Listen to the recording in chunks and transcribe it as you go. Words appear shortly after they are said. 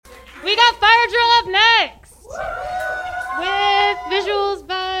got firedrill up next with visuals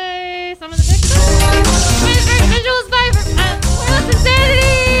by some of the pictures. Visuals by What's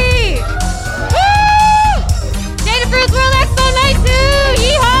Insanity. Woo! Datafruits World Expo Night 2.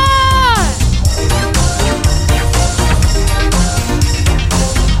 Yeehaw!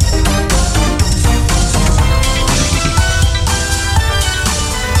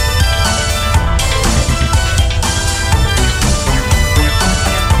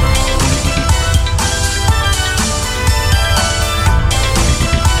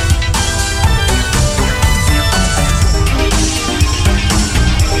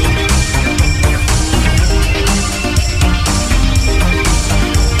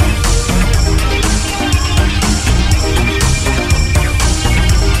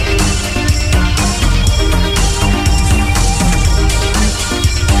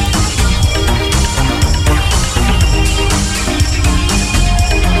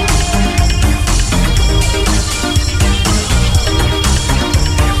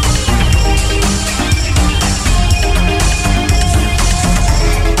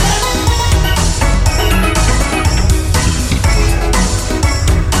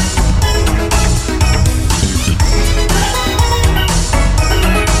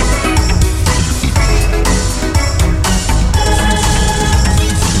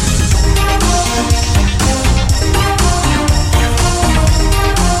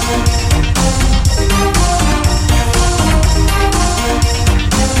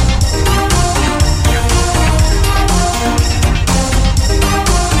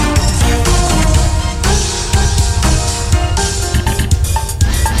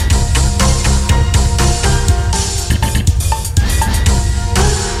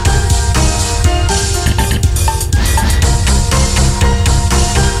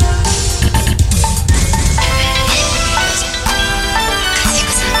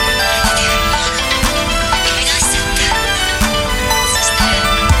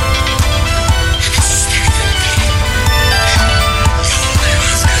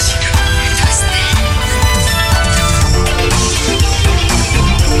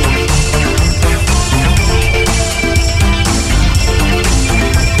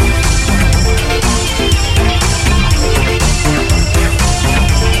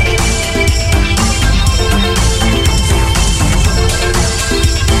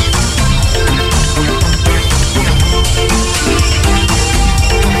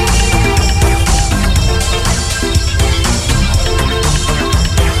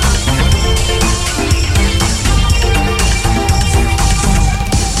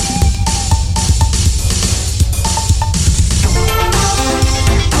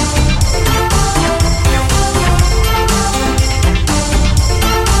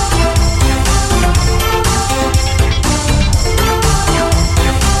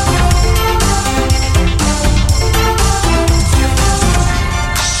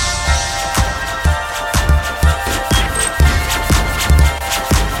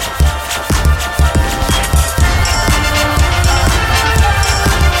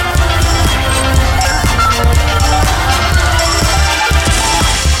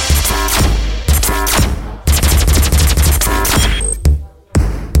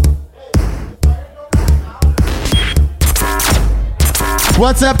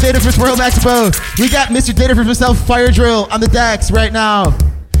 What's up, Datafruits World Expo? We got Mr. Datafruits himself, firedrill, on the decks right now.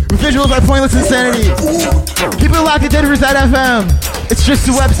 With visuals by Pointless Insanity. Keep it locked at datafruits.fm. It's just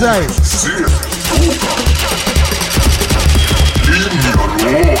a website. Leave me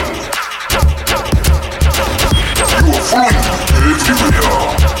alone. You are following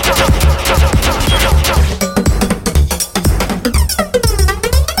everywhere.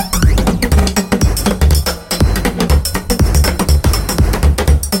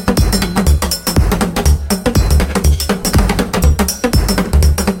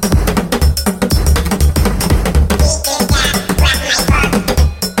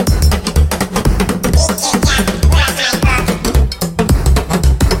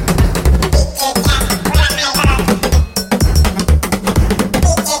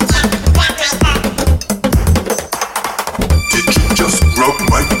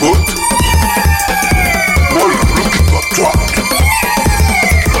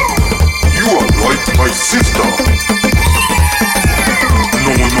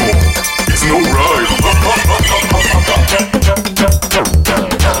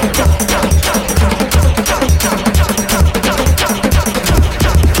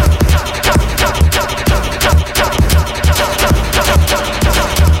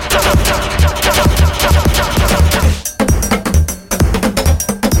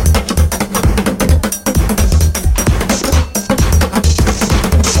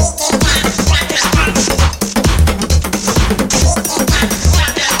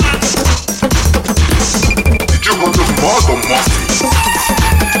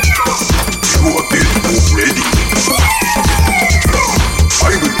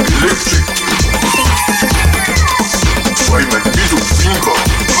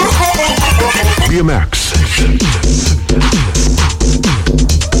 DMX.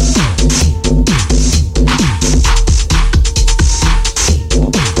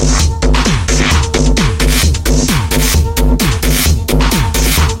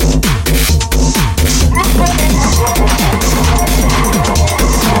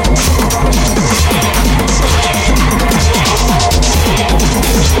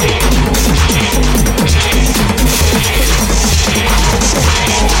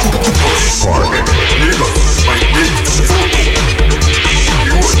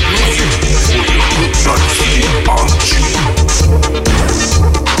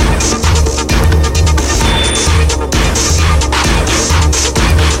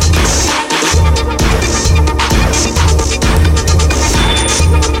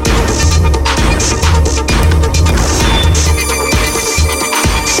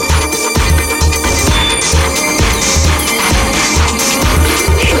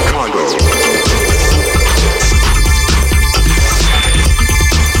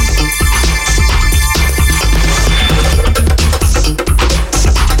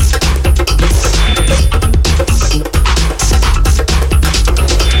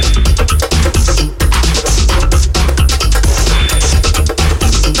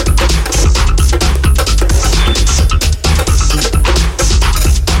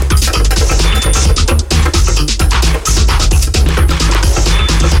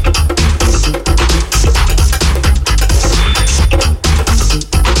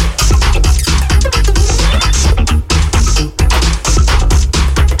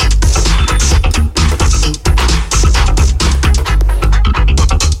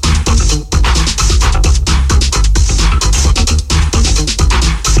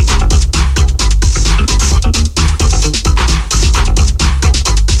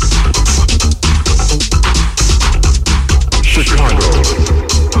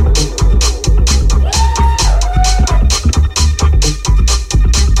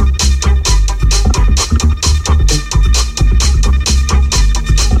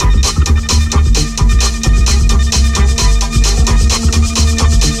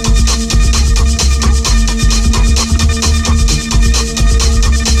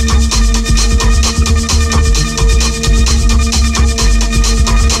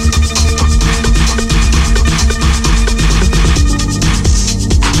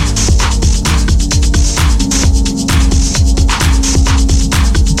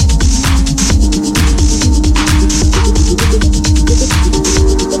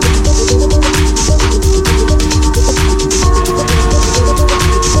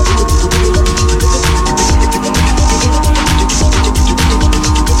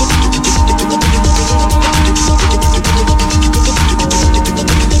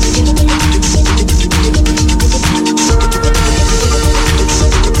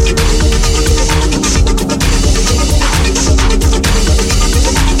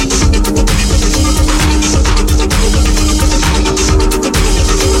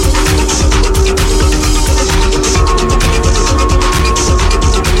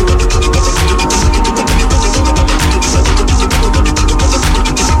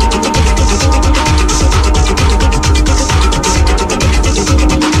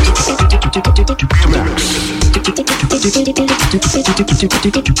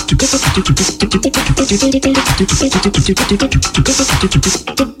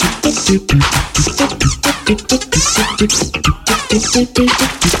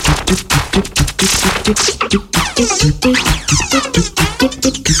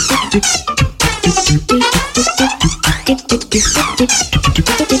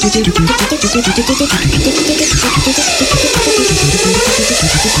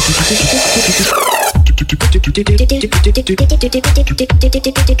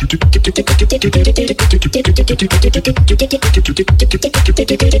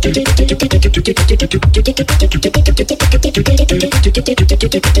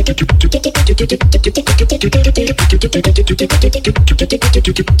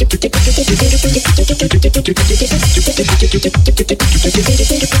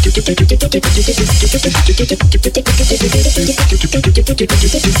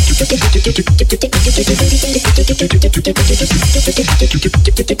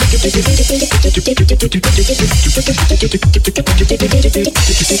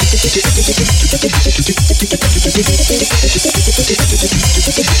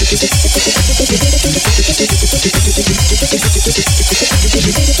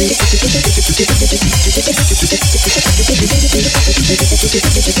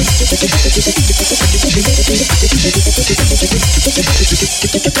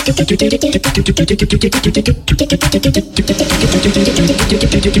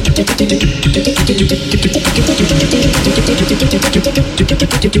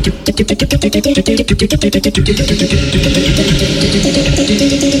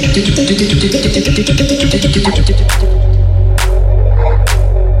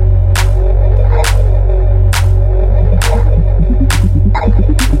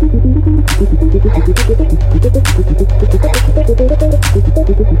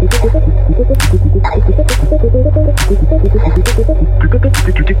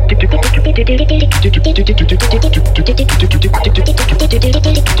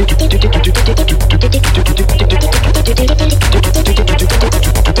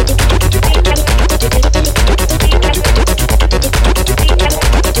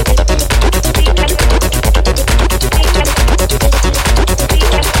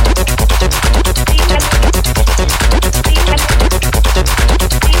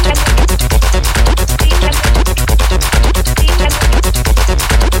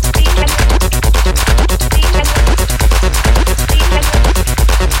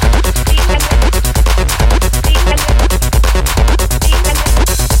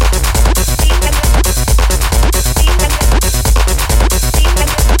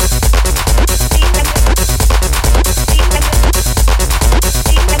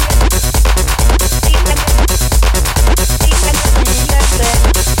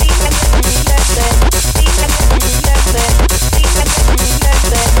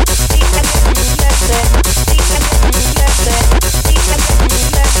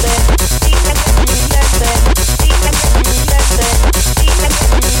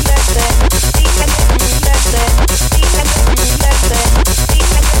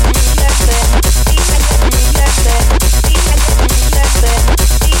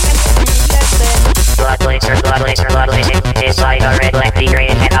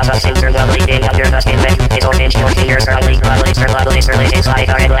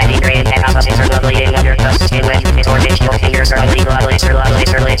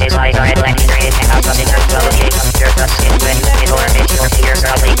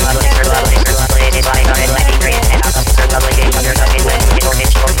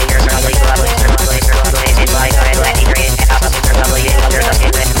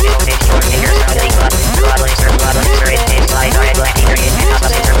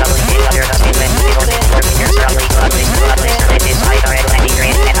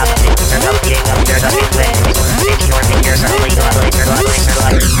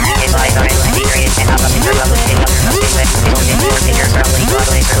 It's like a red, green, and I'm a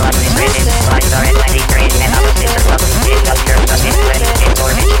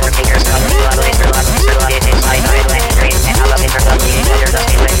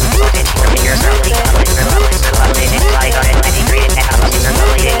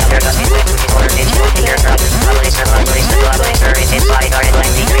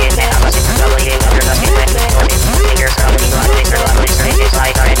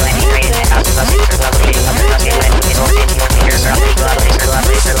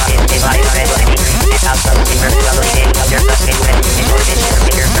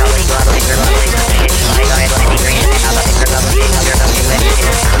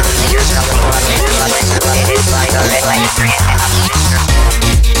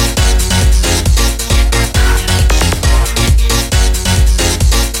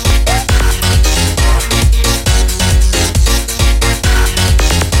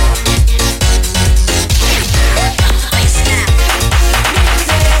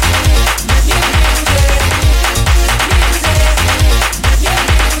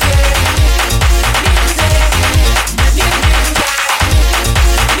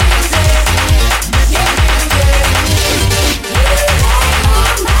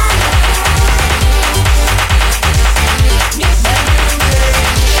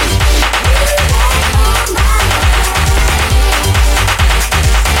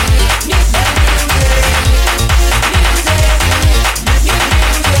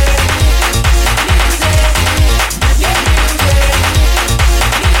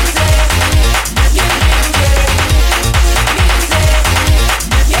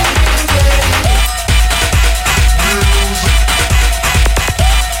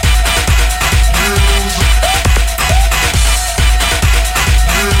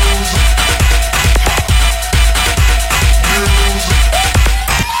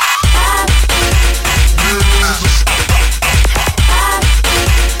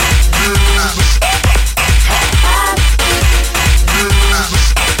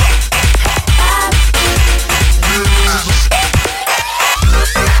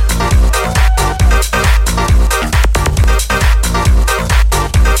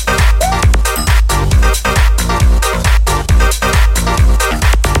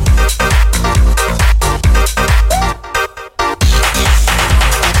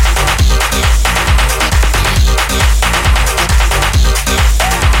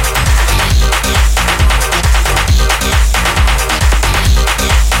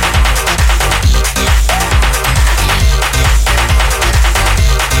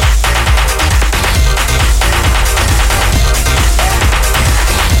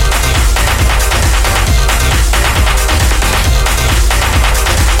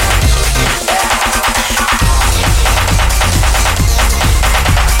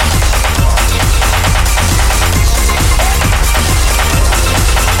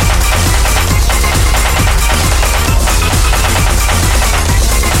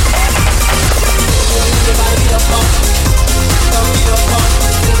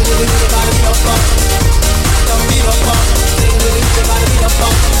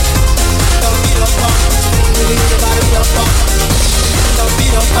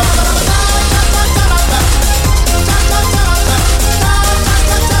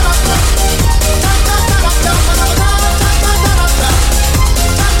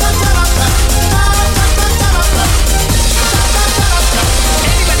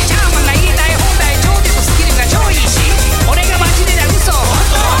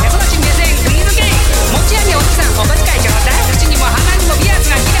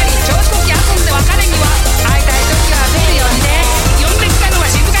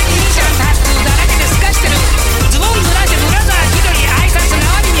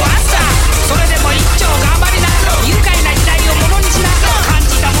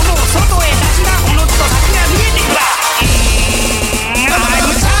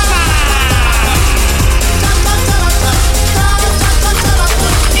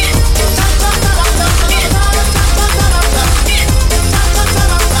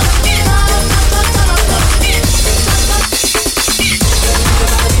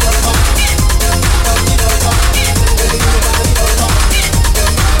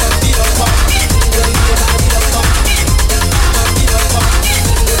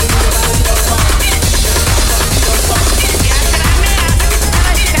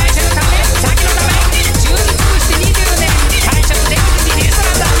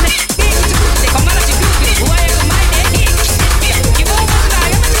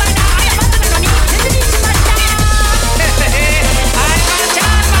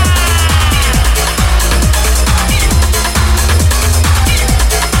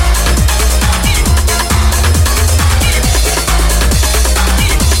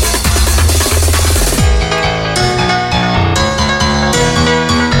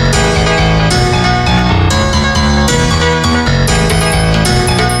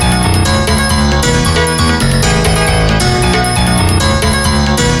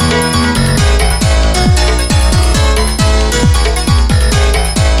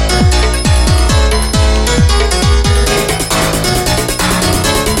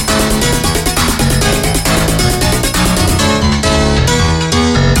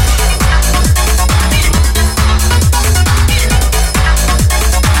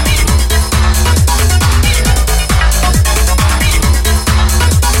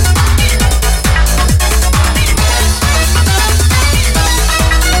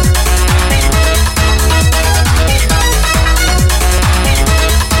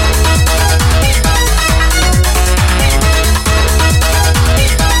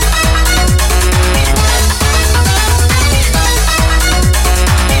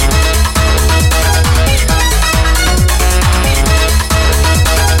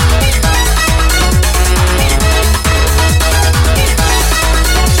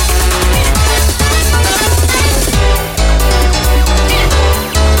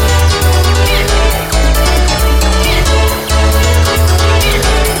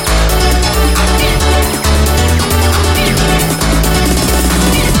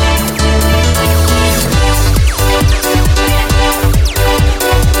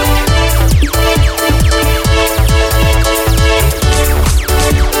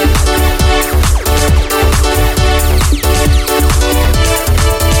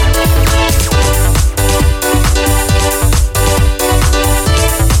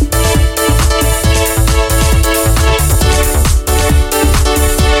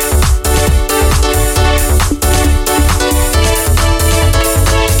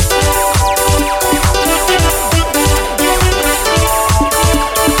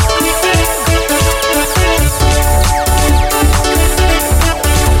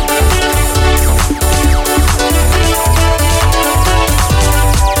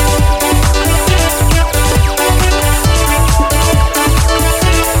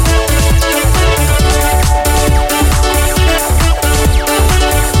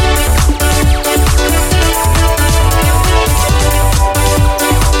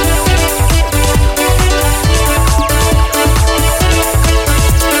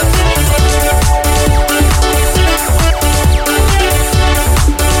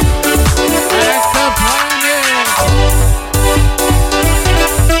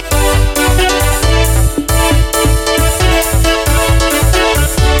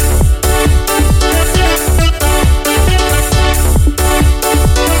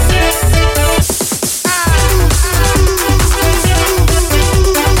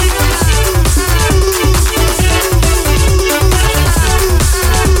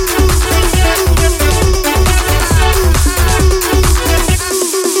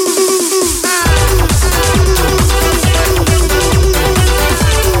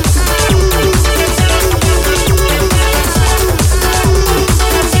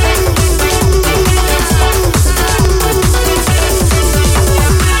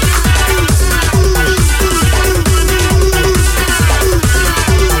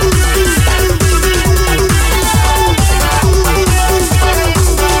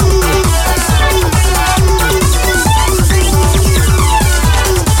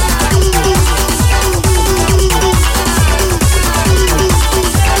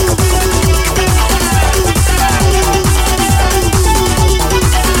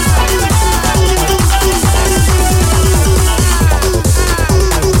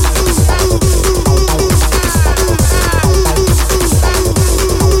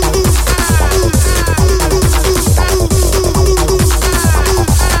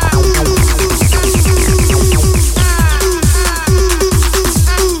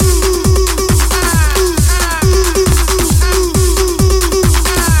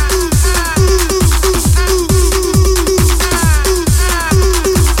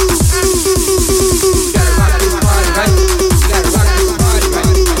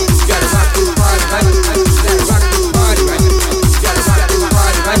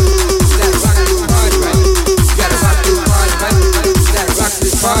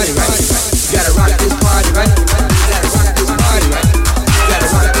party right. You gotta rock this party right. You gotta rock this party right. You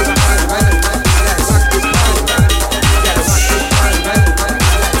gotta rock this party right. You gotta rock this party right. You gotta rock this party right. You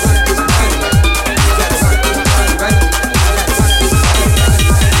gotta rock this party right. You gotta rock this party right. You gotta rock this party right.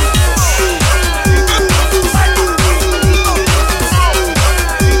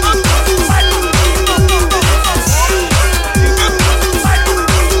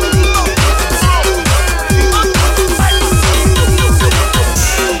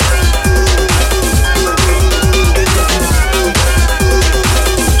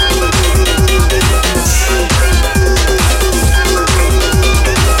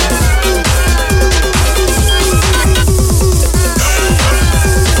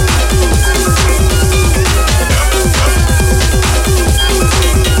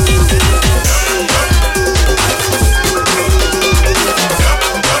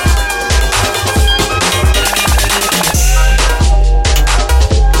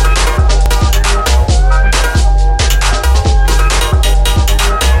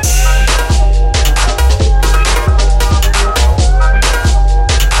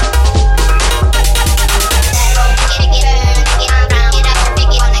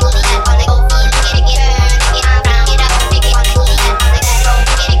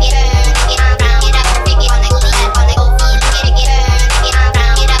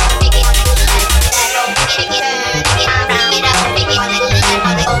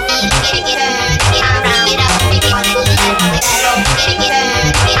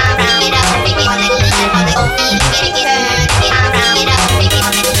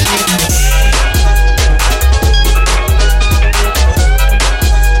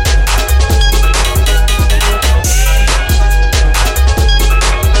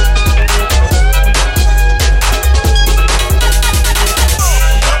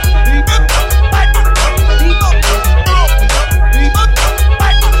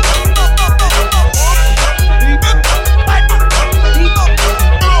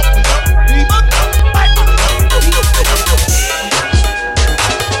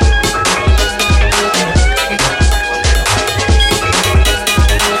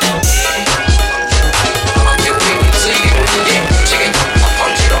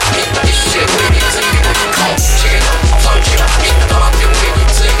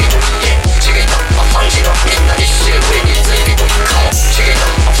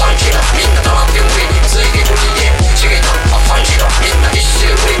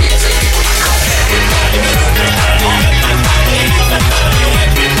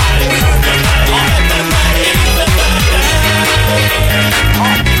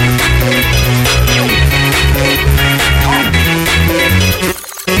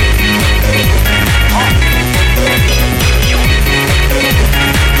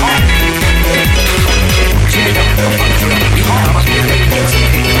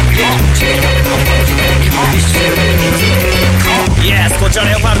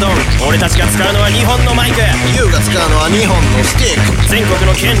俺たちが使うのは2本のマイク、ユウが使うのは2本のスティック、全国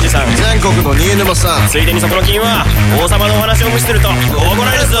のケンジさん、全国の新沼さん、ついでにそこの君は王様のお話を無視すると怒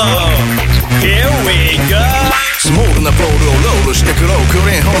られるぞ。 Here we go。 スモールなボールをロールしてくろう、ク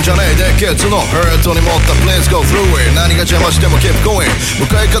リーン本じゃねえでケツのヘッドに持った Please go through it、 何が邪魔しても keep going、 向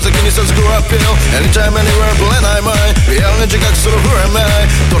かい風気にせずグラッピル Anytime anywhere ぶれない前、リアルに自覚するフレーム、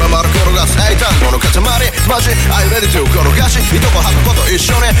ドラマの転がす英単語の塊、マジ I ready to 転がし、いとこ吐くこと一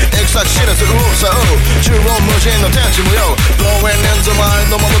緒にエクサチシネスうさう、中央無人の天地無用、 Blowing in the mind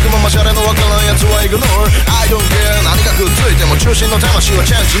のままくままシャレのわからんやつは Ignore I don't care、 何がくっついても中心の魂は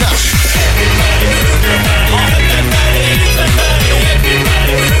チェンジなし。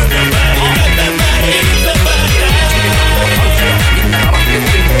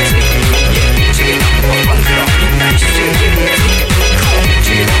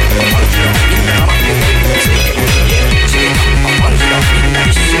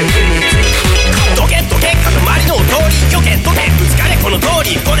どけどけ塊の通り、よけどけぶつかれこの通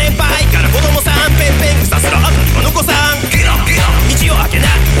り、5年前から子供さんペンペン草すらあたりはのこさん、道を開けな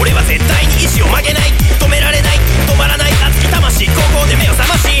俺は絶対に意志を曲げない、止められない止まらない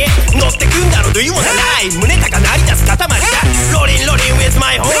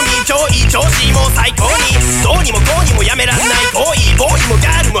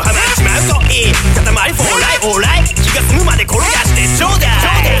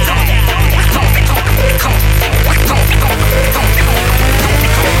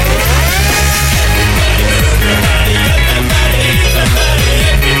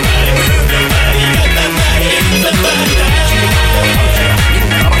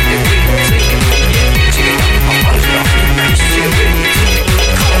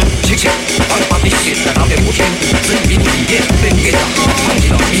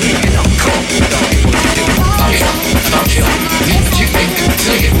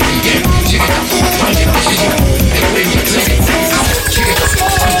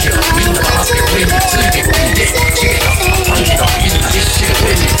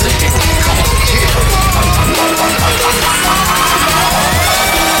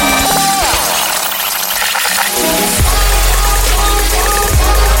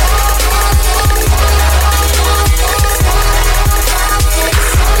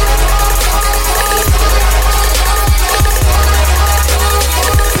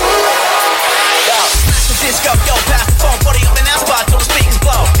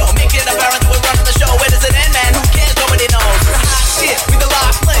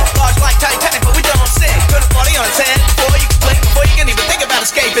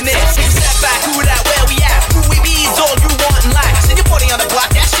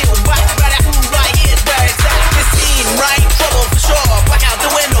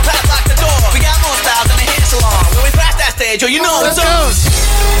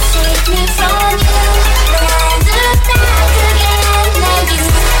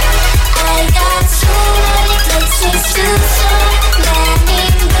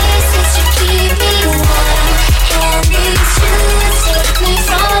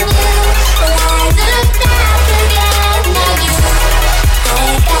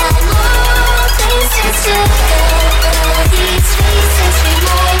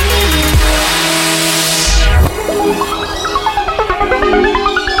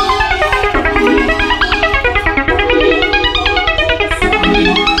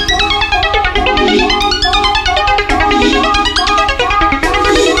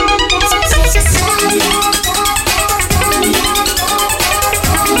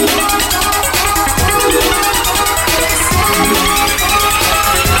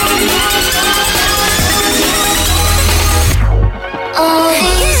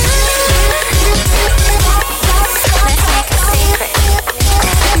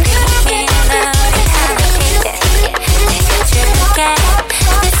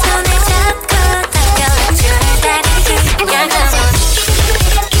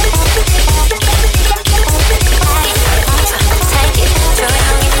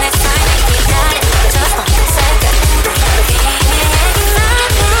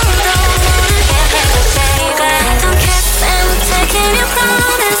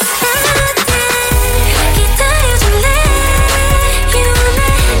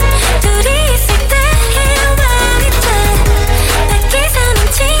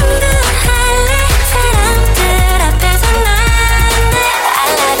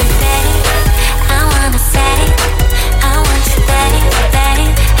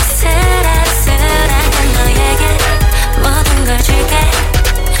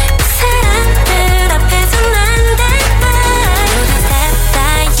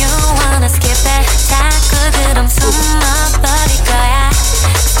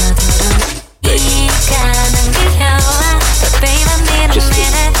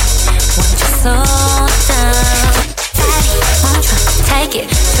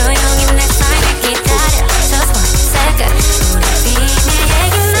조용히 내 삶을 기다려 Just one second 우리 비밀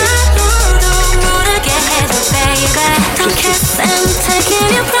얘기 나도 모르게 해줘 baby Don't kiss and take it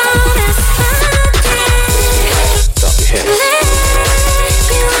you promise Stop your head.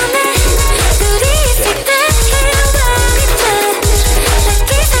 둘이 있을 때 행복이 돼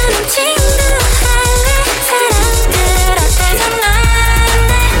느끼는 친구할래 사랑들 어때서 난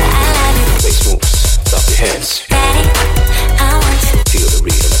I love you Waist moves, stop your hands. Daddy I want to Feel the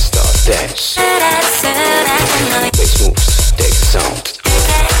rhythm and start dance. 쓰라쓰라한 너의 Waist moves, take the sound.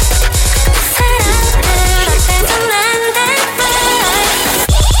 사랑들 어때서 난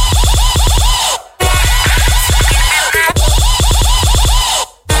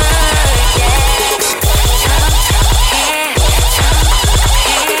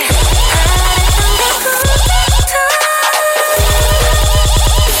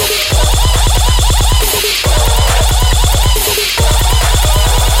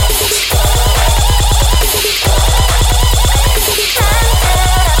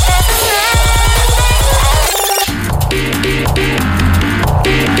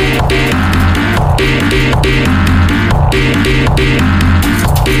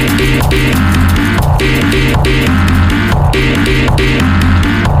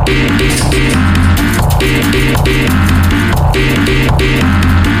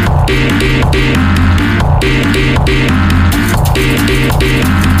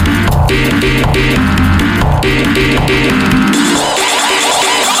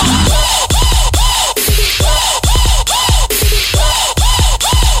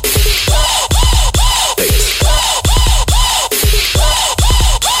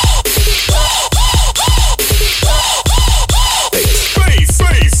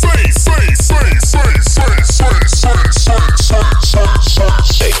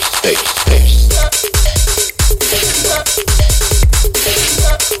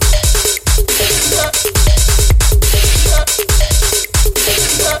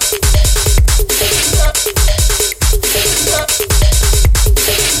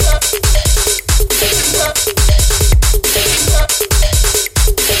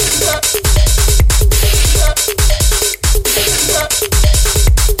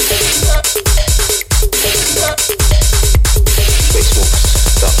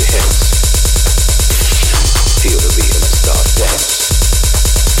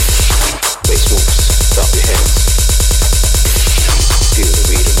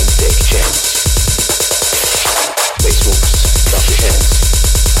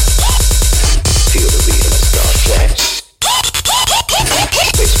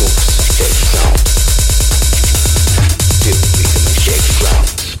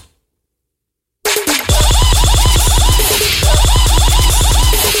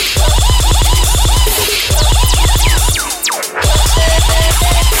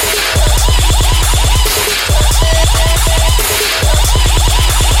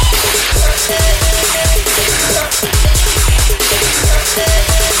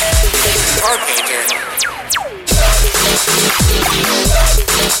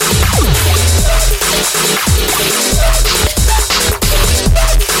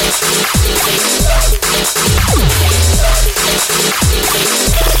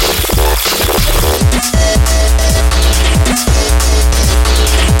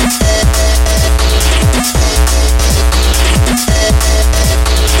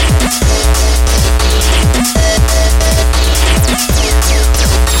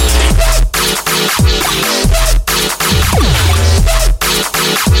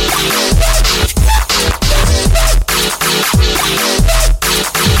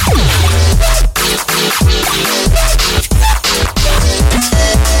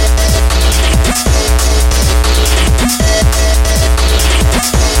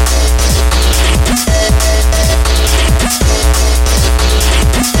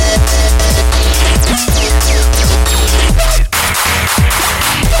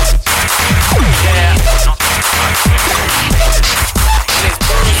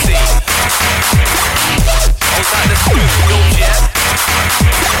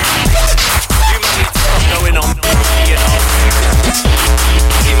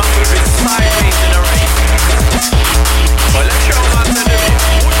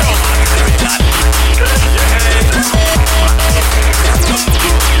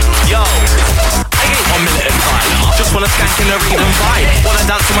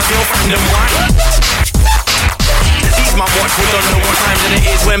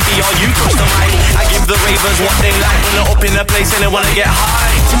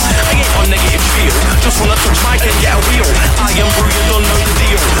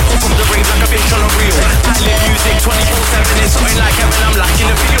I live music 24/7, it's something like heaven, I'm like in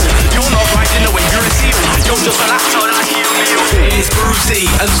a field.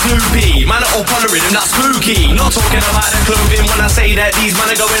 and Snoopy. Man are all on the rhythm, that's spooky. Not talking about the clothing when I say that these men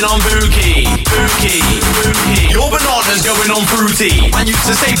are going on bookie. Bookie, bookie. Your banana's going on fruity. Man used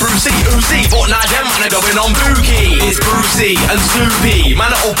to say Brucey, Uzi, but now them man are going on bookie. It's Brucey and Snoopy. Man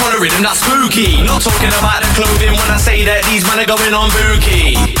are all on the rhythm, that's spooky. Not talking about the clothing when I say that these men are going on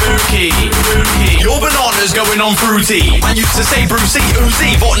bookie. Bookie, bookie. Your banana's going on fruity. Man used to say Brucey,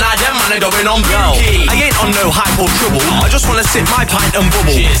 Uzi, but now them man are going on bookie. I ain't on no hype or trouble. I just wanna sip my pint and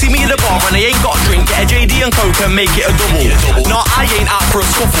bubble. See me in the bar and I ain't got a drink. Get a JD and Coke and make it a double. Nah, I ain't out for a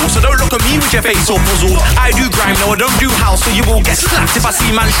scuffle, so don't look at me with your face all puzzled. I do grime, no I don't do house, so you will get slapped if I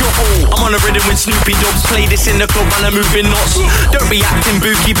see man shuffle. I'm on a rhythm with Snoopy Dubs. Play this in the club and I'm moving nuts. Don't be acting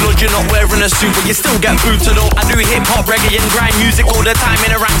bookie blood, you're not wearing a suit, but you still get booted up. I do hip hop, reggae and grime music all the time.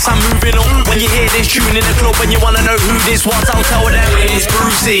 In the ranks I'm moving up. When you hear this tune in the club and you wanna know who this was, I'll tell them it's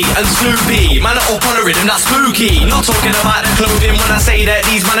Brucey and Snoopy. Man are up on the rhythm, that's spooky. Not talking about the clothing when I say that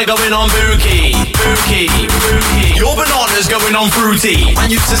these men are going on bookie. Bookie, bookie. Your banana's going on fruity.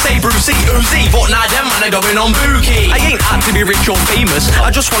 Man used to say Brucey, Uzi, but now them man are going on bookie. I ain't out to be rich or famous, I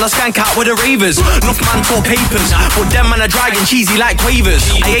just wanna skank out with the ravers. Enough man talk papers, but them man are dry and cheesy like quavers.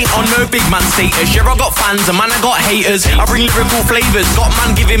 I ain't on no big man status, yeah I got fans and man I got haters. I bring lyrical flavors, got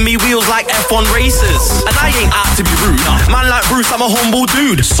man giving me wheels like F1 racers. And I ain't out to be rude, man like Bruce I'm a humble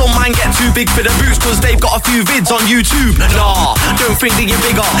dude. Some man get too big for the boots cause they've got a few vids on YouTube. Nah, don't think that you're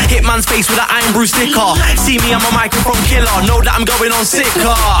bigger, hit man's face with an Iron Bruce sticker. See me I'm a microphone killer, know that I'm going on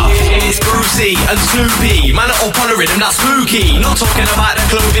sicker. It's Brucey and Snoopy, man are up on the rhythm, that's spooky. Not talking about the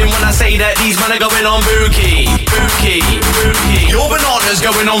clothing when I say that these men are going on bookie. Bookie, bookie. Your banana's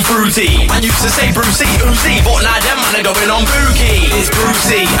going on fruity. Man used to say Brucey, Uzi, but now them man are going on bookie. It's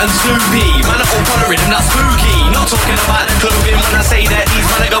Brucey and Snoopy, man are up on the rhythm, that's spooky. Not talking about the clothing when I say that these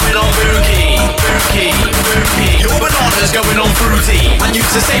men are going on bookie. Bookie, bookie. Your banana's going on fruity. Man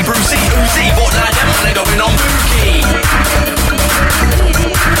used to say Brucey, Uzi, but now them man are going on bookie.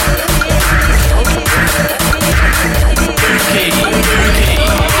 Bookie, bookie.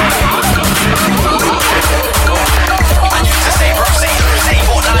 Man used to say Brucey, Uzi,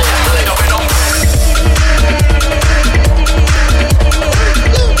 but now them man are going on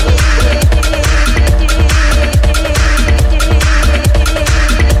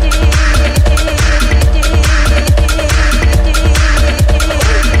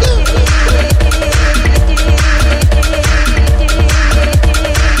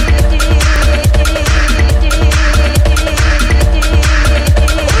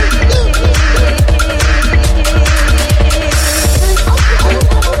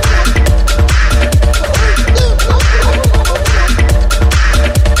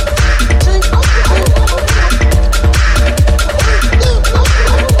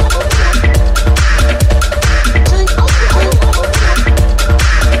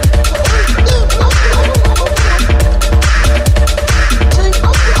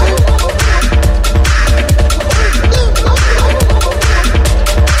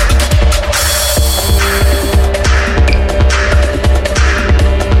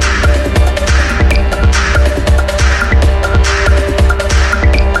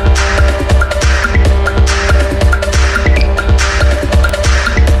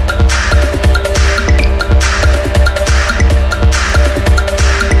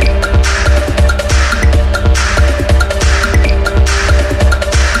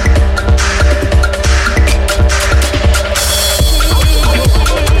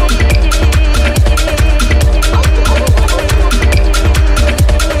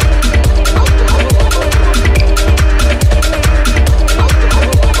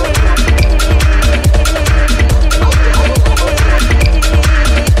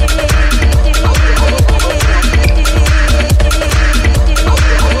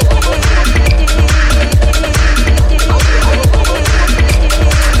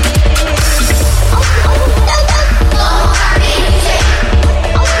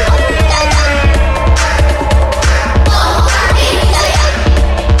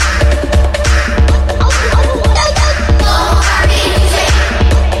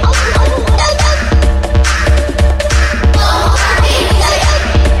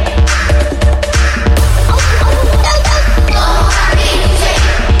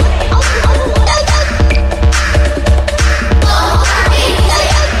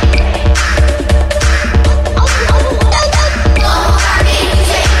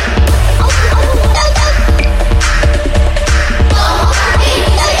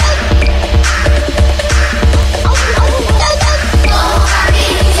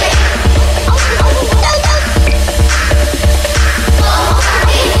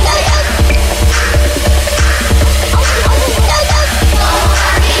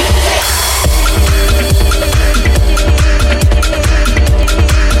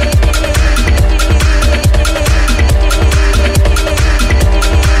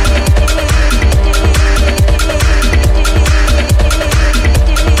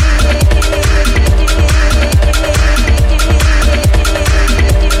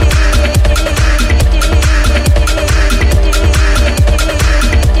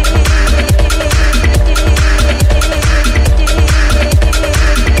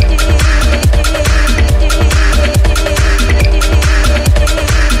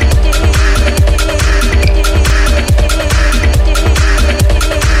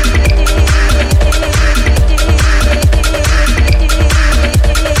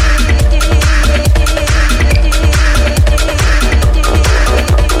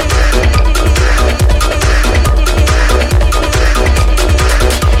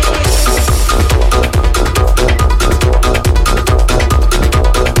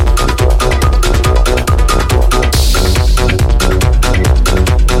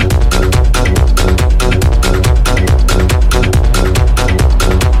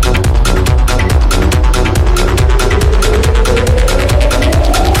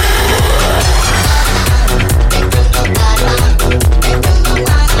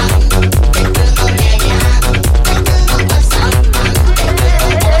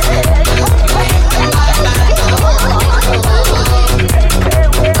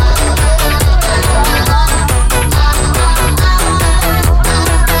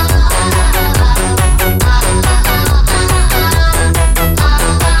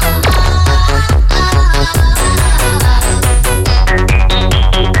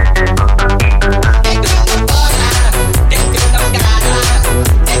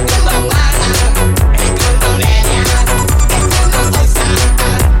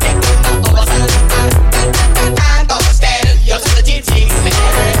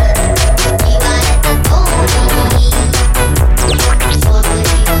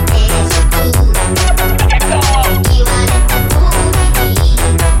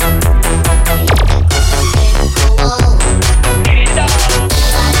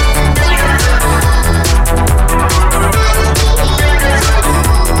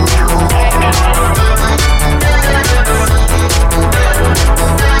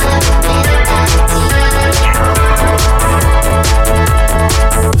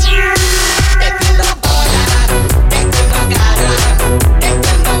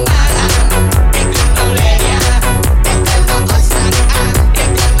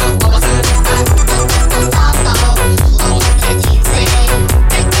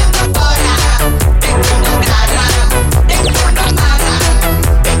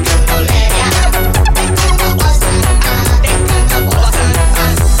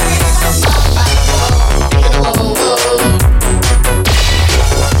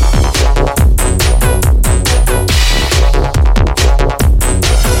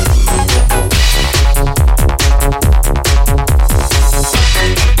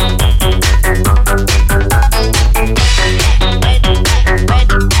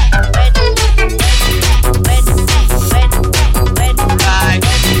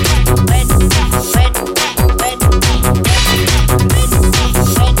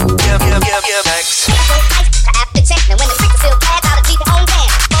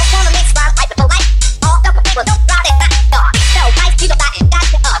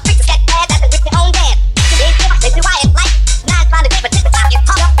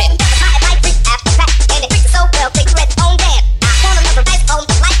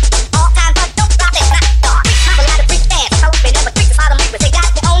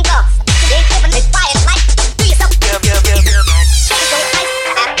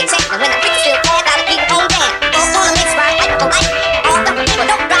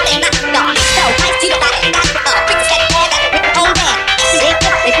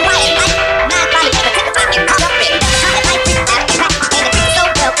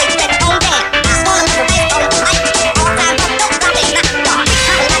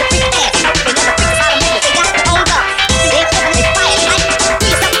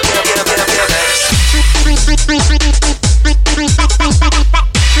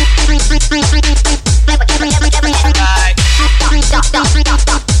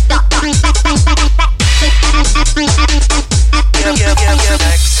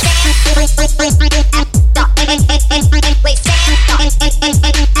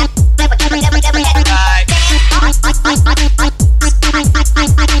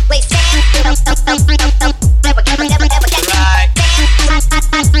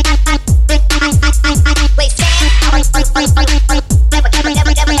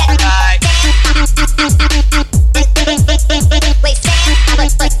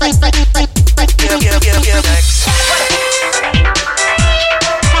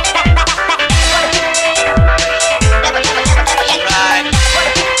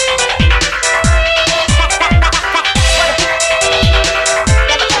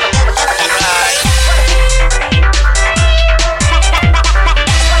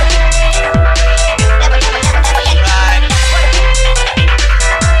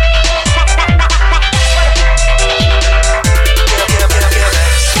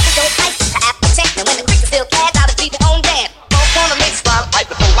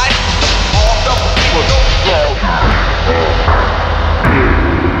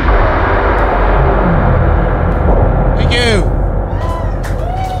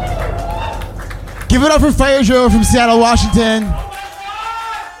Give it up for Firedrill from Seattle, Washington.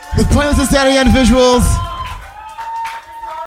 With pointless insanity and visuals.